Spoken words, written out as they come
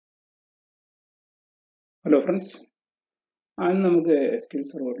Hello friends, and നമുക്ക് SQL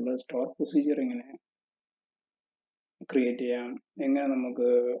Server store procedure എങ്ങനെ create ചെയ്യാം, എങ്ങനെ നമുക്ക്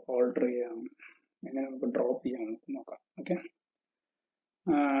ഓൾട്ടർ ചെയ്യാം, എങ്ങനെ നമുക്ക് ഡ്രോപ്പ് ചെയ്യാം നോക്കാം. ഓക്കെ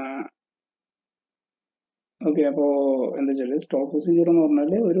അപ്പോൾ എന്താ വെച്ചാൽ സ്റ്റോർ പ്രൊസീജിയർ എന്ന്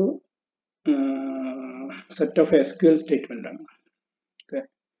പറഞ്ഞാൽ ഒരു സെറ്റ് ഓഫ് SQL സ്റ്റേറ്റ്മെന്റ് ആണ്. ഓക്കെ,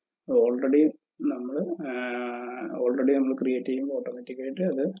 ഓൾറെഡി നമ്മൾ ക്രിയേറ്റ് ചെയ്യുമ്പോൾ ഓട്ടോമാറ്റിക്കായിട്ട്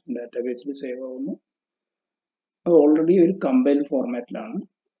അത് ഡാറ്റാബേസിൽ സേവ് ആവുന്നു. അത് ഓൾറെഡി ഒരു കമ്പൈൽ ഫോർമാറ്റിലാണ്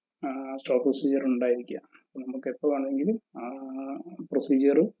സ്റ്റോർ പ്രൊസീജിയർ ഉണ്ടായിരിക്കുക. നമുക്ക് എപ്പോൾ വേണമെങ്കിലും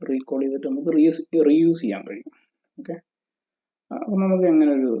പ്രൊസീജിയർ റീകോൾ ചെയ്തിട്ട് നമുക്ക് റീയൂസ് ചെയ്യാൻ കഴിയും. ഓക്കെ, അപ്പോൾ നമുക്ക്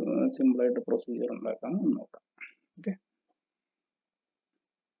എങ്ങനെ ഒരു സിമ്പിളായിട്ട് പ്രൊസീജിയർ ഉണ്ടാക്കാം എന്ന് നോക്കാം. ഓക്കെ,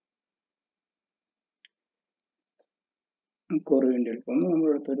 കുറേ വേണ്ടി എളുപ്പം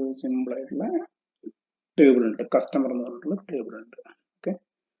നമ്മുടെ അടുത്തൊരു സിമ്പിളായിട്ടുള്ള ടേബിൾ ഉണ്ട്, കസ്റ്റമർ എന്ന് പറഞ്ഞിട്ടുള്ള ടേബിൾ ഉണ്ട്. ഓക്കെ,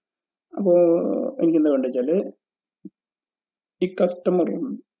 അപ്പോൾ എനിക്ക് എന്താ വേണ്ടത് വെച്ചാൽ ഈ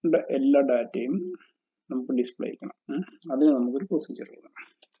കസ്റ്റമറിൻ്റെ എല്ലാ ഡാറ്റയും നമുക്ക് ഡിസ്പ്ലേ ചെയ്യണം. അതിന് നമുക്കൊരു പ്രൊസീജിയർ എഴുതണം.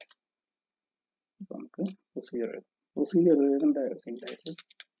 അപ്പോൾ നമുക്ക് പ്രൊസീജിയർ എഴുതേണ്ട സിന്റാക്സ്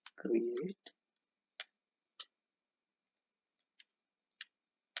ക്രിയേറ്റ്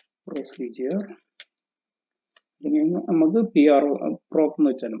പ്രൊസീജിയർ, അല്ലെങ്കിൽ നമുക്ക് പ്രോപ്പ്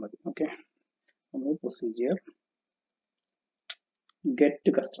എന്ന് വെച്ചാലും മതി. ഓക്കെ, നമ്മൾ procedure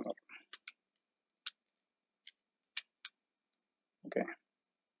get customer. Okay,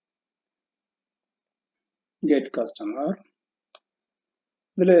 get customer,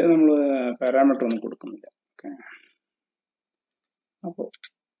 ഇതിൽ നമ്മൾ പാരാമീറ്റർ ഒന്നും കൊടുക്കുന്നില്ല. ഓക്കെ, അപ്പോൾ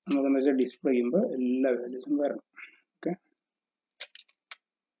നമുക്കെന്താ വെച്ചാൽ ഡിസ്പ്ലേ ചെയ്യുമ്പോൾ എല്ലാ വാല്യൂസും വരണം. ഓക്കെ,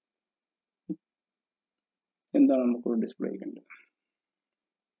 എന്താണ് നമുക്ക് ഡിസ്പ്ലേ ചെയ്യേണ്ടത്?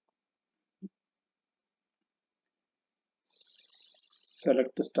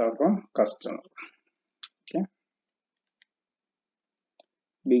 Select star from customer. Okay,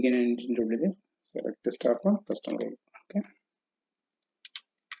 begin ന്റെ ഉള്ളിൽ select star from customer. Okay,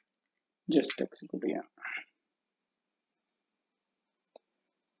 just execute ചെയ്യാം.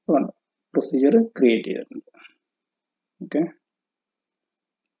 പ്രൊസീജിയർ ക്രിയേറ്റ് ചെയ്തിട്ടുണ്ട്. ഓക്കെ,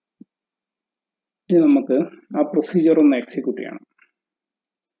 ഇനി നമുക്ക് ആ പ്രൊസീജിയർ ഒന്ന് എക്സിക്യൂട്ട് ചെയ്യണം.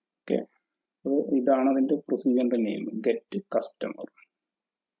 ഓക്കെ, അപ്പോൾ ഇതാണ് അതിൻ്റെ പ്രൊസീജിയറിൻ്റെ name, get customer.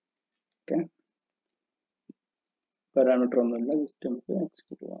 Okay, parameter ഒന്നുമില്ല, ജസ്റ്റ് നമുക്ക്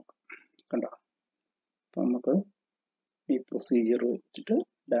എക്സിക്യൂട്ട് ചെയ്യാം. കണ്ടോ, അപ്പോൾ നമുക്ക് ഈ പ്രൊസീജിയർ വെച്ചിട്ട്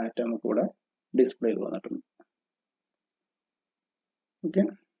ഡാറ്റ നമുക്ക് ഇവിടെ ഡിസ്പ്ലേ വന്നിട്ടുണ്ട്. ഓക്കെ,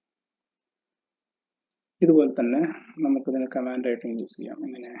 ഇതുപോലെ തന്നെ നമുക്കിതിനെ കമാൻഡായിട്ട് യൂസ് ചെയ്യാം.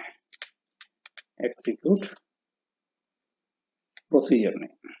 ഇങ്ങനെ execute procedure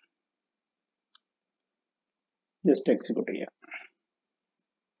name, just execute ചെയ്യാം.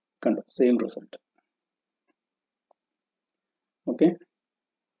 കണ്ടോ, സെയിം റിസൾട്ട്. ഓക്കെ,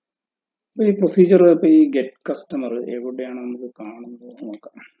 അപ്പോൾ ഈ പ്രൊസീജിയർ ഇപ്പോൾ ഈ ഗെറ്റ് കസ്റ്റമർ എവിടെയാണ് നമുക്ക് കാണുന്നത്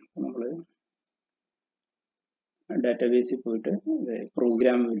നോക്കാം. നമ്മൾ ഡാറ്റാബേസിൽ പോയിട്ട്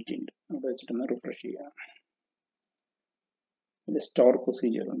പ്രോഗ്രാമബിലിറ്റി ഉണ്ട്, അവിടെ വെച്ചിട്ടൊന്ന് റിഫ്രഷ് ചെയ്യാം. ഇത് സ്റ്റോർ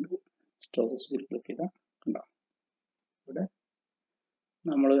പ്രൊസീജിയർ ഉണ്ട്, സ്റ്റോർ പ്രൊസീജിയർ ക്ലിക്ക് ചെയ്താൽ കണ്ടോ, ഇവിടെ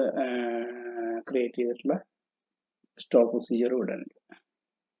നമ്മൾ ക്രിയേറ്റ് ചെയ്തിട്ടുള്ള സ്റ്റോർ പ്രൊസീജിയർ ഇവിടെ ഉണ്ട്.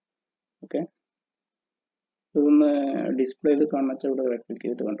 ഓക്കെ, ഇതൊന്ന് ഡിസ്പ്ലേ ചെയ്ത് കാണാൻ ഇവിടെ ക്ലിക്ക്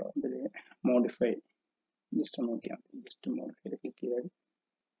ചെയ്തിട്ട് കണ്ടോ, ഇതിൽ മോഡിഫൈ ജസ്റ്റ് നോക്കിയാൽ മതി. ജസ്റ്റ് മോഡിഫൈ ക്ലിക്ക് ചെയ്താൽ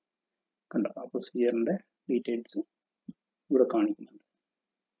കണ്ടോ, ആ പ്രൊസീജിയറിൻ്റെ ഡീറ്റെയിൽസ് ഇവിടെ കാണിക്കുന്നുണ്ട്.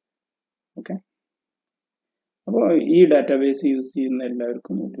 ഓക്കെ, അപ്പോൾ ഈ ഡാറ്റാബേസ് യൂസ് ചെയ്യുന്ന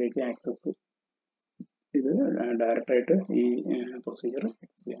എല്ലാവർക്കും ഇതിലേക്ക് ആക്സസ് ഇത് ഡയറക്റ്റായിട്ട് ഈ പ്രൊസീജിയർ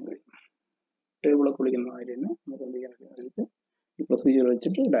ആക്സസ് ചെയ്യാൻ കഴിയും. ടേബിളൊക്കെ വിളിക്കുന്ന കാര്യം തന്നെ നമുക്ക് എന്ത് ചെയ്യാൻ കഴിയും, അതിലേക്ക് ഈ പ്രൊസീജിയർ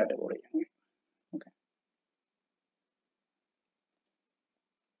വെച്ചിട്ട് ഡാറ്റ കോൾ ചെയ്യാൻ കഴിയും. ഓക്കെ,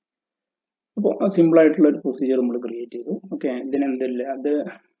 അപ്പോൾ സിമ്പിളായിട്ടുള്ള ഒരു പ്രൊസീജിയർ നമ്മൾ ക്രിയേറ്റ് ചെയ്തു. ഓക്കെ, ഇതിനെന്തില്ല, അത്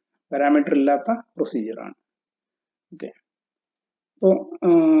പാരാമീറ്റർ ഇല്ലാത്ത പ്രൊസീജിയറാണ്. ഓക്കെ, അപ്പോൾ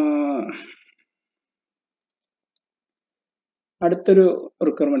അടുത്തൊരു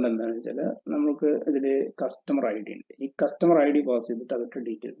റിക്വയർമെന്റ് എന്താണെന്ന് വെച്ചാൽ നമുക്ക് ഇതിൽ കസ്റ്റമർ ഐ ഡി ഉണ്ട്. ഈ കസ്റ്റമർ ഐ ഡി പാസ് ചെയ്തിട്ട് അതിൻ്റെ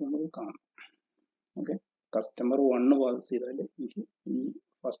ഡീറ്റെയിൽസ് നമുക്ക് കാണാം. ഓക്കെ, കസ്റ്റമർ 1 പാസ് ചെയ്താൽ എനിക്ക് ഈ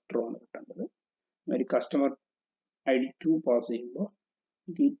ഫസ്റ്റ് റോ ആണ് കിട്ടേണ്ടത്. ഒരു കസ്റ്റമർ ID 2 പാസ് ചെയ്യുമ്പോൾ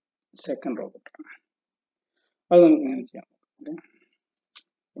എനിക്ക് ഈ സെക്കൻഡ് റോ കിട്ടണം. അത് നമുക്ക് എങ്ങനെ ചെയ്യാം? ഓക്കെ,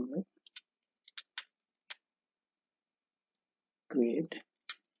 നമ്മൾ ക്രിയേറ്റ്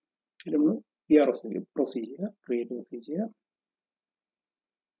നമ്മൾ procedure create procedure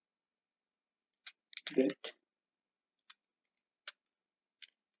get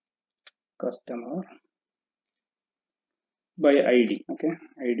customer by ID. Okay,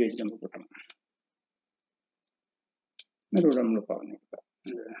 ID വെച്ചിട്ട് നമുക്ക് കിട്ടണം. ഇതിലൂടെ നമ്മൾ പറഞ്ഞിരിക്കാം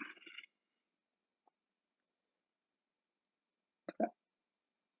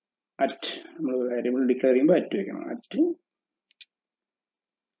at നമ്മൾ വേരിയബിൾ ഡിക്ലെയർ ചെയ്യുമ്പോൾ at വെക്കണം at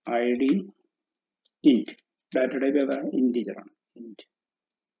id int data type ഏതാണ് ഇൻറ്റിജർ ആണ് int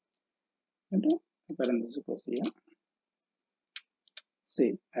എന്നിട്ട് പാരന്തസിസ് ക്ലോസ് ചെയ്യാം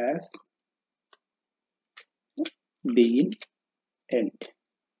same as begin end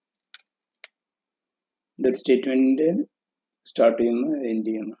ഇതൊരു സ്റ്റേറ്റ്മെന്റ് സ്റ്റാർട്ട് ചെയ്യുന്നു എൻഡ്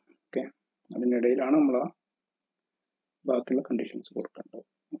ചെയ്യുന്നു ഓക്കെ അതിനിടയിലാണ് നമ്മൾ ബാക്കിയുള്ള കണ്ടീഷൻസ് കൊടുക്കേണ്ടത്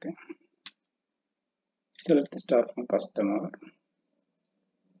okay select star from customer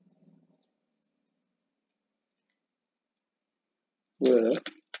where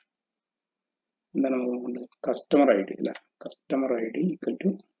എന്താണ് നമുക്ക് കസ്റ്റമർ ഐ ഡി അല്ലേ customer I D equal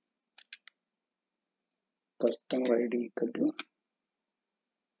to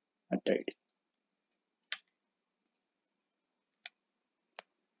at id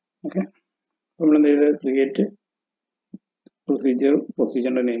okay നമ്മൾ എന്തെങ്കിലും ക്രിയേറ്റ്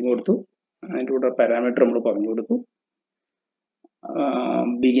പ്രൊസീജിയറിന്റെ നെയിം കൊടുത്തു അതിൻ്റെ കൂടെ പാരാമീറ്റർ നമ്മൾ പറഞ്ഞു കൊടുത്തു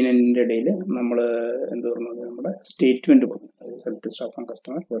ബിഗിനിൻ്റെ ഇടയിൽ നമ്മൾ എന്ത് പറഞ്ഞത് നമ്മുടെ സ്റ്റേറ്റ്മെന്റ് പറഞ്ഞു select star from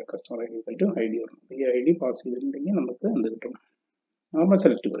customer where customer I D equal to I D പറഞ്ഞു ഈ ഐ ഡി പാസ് ചെയ്തിട്ടുണ്ടെങ്കിൽ നമുക്ക് എന്ത് കിട്ടും നമ്മൾ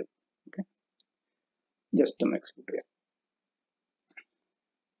സെലക്ട് പറയും ഓക്കെ ജസ്റ്റ് ഒന്ന് എക്സിക്യൂട്ട് ചെയ്യാം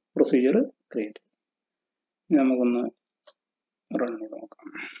പ്രൊസീജിയർ ക്രിയേറ്റ് നമുക്കൊന്ന് റൺ ചെയ്ത് നോക്കാം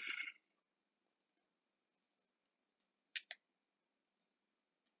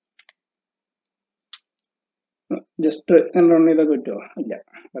ജസ്റ്റ് റൺ ചെയ്താൽ പറ്റുമോ ഇല്ല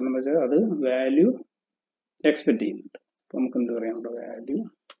കാരണം എന്താ വെച്ചാൽ അത് വാല്യൂ എക്സ്പെക്ട് ചെയ്യുന്നുണ്ട് അപ്പൊ നമുക്ക് എന്ത് പറയാം നമ്മുടെ വാല്യൂ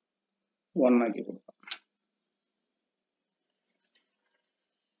 1 ആക്കി കൊടുക്കാം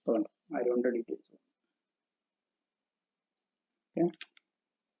അതുകൊണ്ട് ഡീറ്റെയിൽസ് ഓക്കെ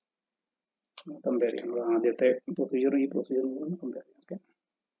കമ്പയർ ചെയ്യാം നമ്മൾ ആദ്യത്തെ പ്രൊസീജിയർ ഈ പ്രൊസീജിയർ കമ്പയർ ചെയ്യാം ഓക്കെ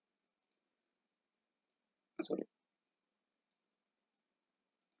സോറി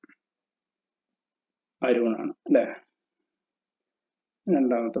അരുണാണ് അല്ലേ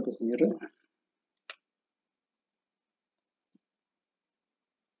രണ്ടാമത്തെ പ്രൊസീജിയർ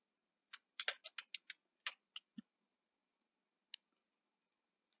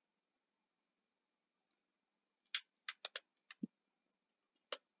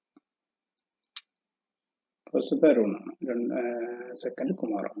ഫസ്റ്റത്തെ അരുണാണ് സെക്കൻഡ്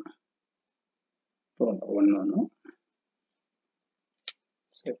കുമാറാണ് ഇപ്പോൾ 1 വന്നു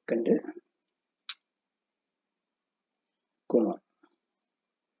സെക്കൻഡ് കുമാർ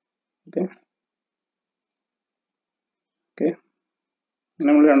ഓക്കെ ഓക്കെ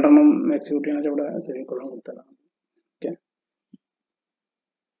നമ്മൾ രണ്ടെണ്ണം എക്സിക്യൂട്ട് ചെയ്യണമെന്ന് വെച്ചാൽ ഇവിടെ സെമിക്കോളൻ കൊടുത്തതാണ് ഓക്കെ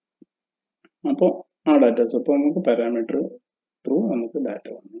അപ്പോൾ ആ ഡാറ്റാസ് അപ്പോൾ നമുക്ക് പാരാമീറ്റർ ത്രൂ നമുക്ക് ഡാറ്റ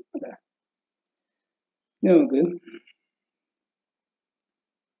വന്നു അല്ലേ നമുക്ക്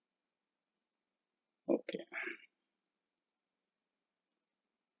ഓക്കെ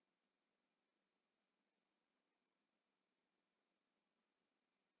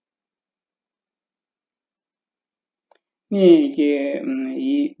ഇനി എനിക്ക്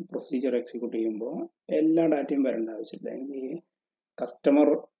ഈ പ്രൊസീജിയർ എക്സിക്യൂട്ട് ചെയ്യുമ്പോൾ എല്ലാ ഡാറ്റയും വരേണ്ട ആവശ്യമില്ല എനിക്ക്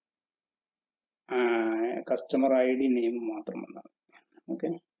കസ്റ്റമർ ഐ ഡി നെയിം മാത്രം വന്നാൽ ഓക്കെ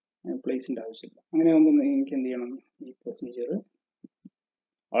പ്ലേസിൻ്റെ ആവശ്യമില്ല അങ്ങനെ ആകുമ്പോൾ എനിക്ക് എന്ത് ചെയ്യണം ഈ പ്രൊസീജിയർ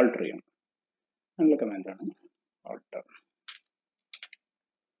ആൾട്ടർ ചെയ്യണം നല്ല കമാൻഡാണ്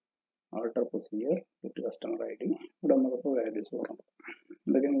alter procedure with customer I D ഇവിടെ നമുക്കിപ്പോൾ വാല്യൂസ് പറഞ്ഞു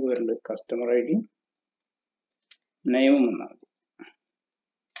എന്തൊക്കെ നമുക്ക് വരുന്നുണ്ട് കസ്റ്റമർ ഐ ഡി നെയിമും വന്നാൽ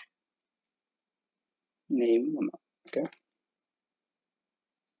ഓക്കെ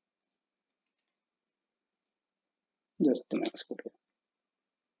ജസ്റ്റ് ഒന്ന് എക്സിക്യൂട്ട് ചെയ്യാം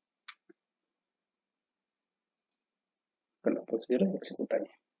കണ്ടോ പ്രൊസീജിയർ എക്സിക്യൂട്ട് ആയി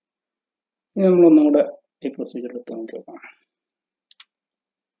ഇനി നമ്മളൊന്നും കൂടെ ഈ പ്രൊസീജിയർ എടുത്ത് നോക്കി നോക്കാം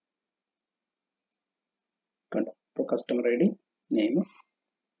കണ്ടോ ഇപ്പോൾ കസ്റ്റമർ ഐ ഡി നെയിം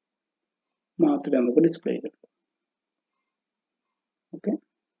മാത്രമേ നമുക്ക് ഡിസ്പ്ലേ ചെയ്തിട്ടുള്ളൂ ഓക്കെ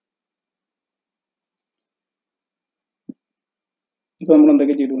ഇപ്പോൾ നമ്മൾ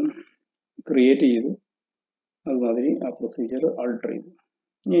എന്തൊക്കെ ചെയ്തു ക്രിയേറ്റ് ചെയ്തു അതുമാതിരി ആ പ്രൊസീജിയർ ആൾട്ടർ ചെയ്തു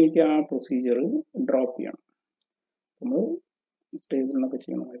ഇനി എനിക്ക് ആ പ്രൊസീജിയർ ഡ്രോപ്പ് ചെയ്യണം നമ്മൾ ടേബിളിനൊക്കെ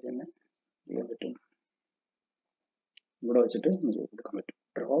ചെയ്യണ മാതിരി തന്നെ ചെയ്യാൻ പറ്റും ഇവിടെ വെച്ചിട്ട് നമുക്ക് കൊടുക്കാൻ പറ്റും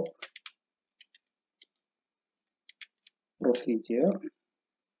ഡ്രോപ്പ് പ്രൊസീജിയർ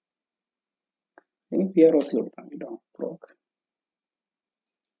ഇനി PROC കൊടുത്താൽ മതി drop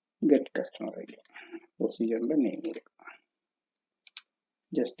get customer I D പ്രൊസീജിയറിന്റെ name കൊടുക്കുക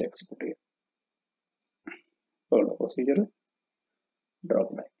ജസ്റ്റ് എക്സിക്യൂട്ട് ചെയ്യാം ഇപ്പോൾ പ്രൊസീജിയർ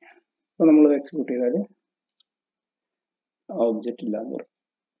ഡ്രോപ്പ് ആയി അപ്പോൾ നമ്മൾ എക്സിക്യൂട്ട് ചെയ്താൽ ഒബ്ജക്റ്റ് ഇല്ലാന്ന് പറയും.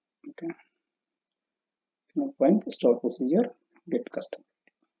 Okay, find store procedure get customer.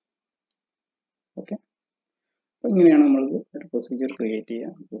 Okay, അപ്പം ഇങ്ങനെയാണ് നമ്മൾ ഒരു പ്രൊസീജിയർ ക്രിയേറ്റ്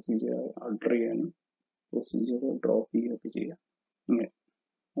ചെയ്യുക, പ്രൊസീജിയർ ആൾട്ടർ ചെയ്യാനും പ്രൊസീജിയർ ഡ്രോപ്പ് ചെയ്യുകയൊക്കെ ചെയ്യുക. ഇങ്ങനെ.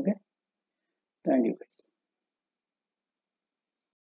 Okay, thank you guys.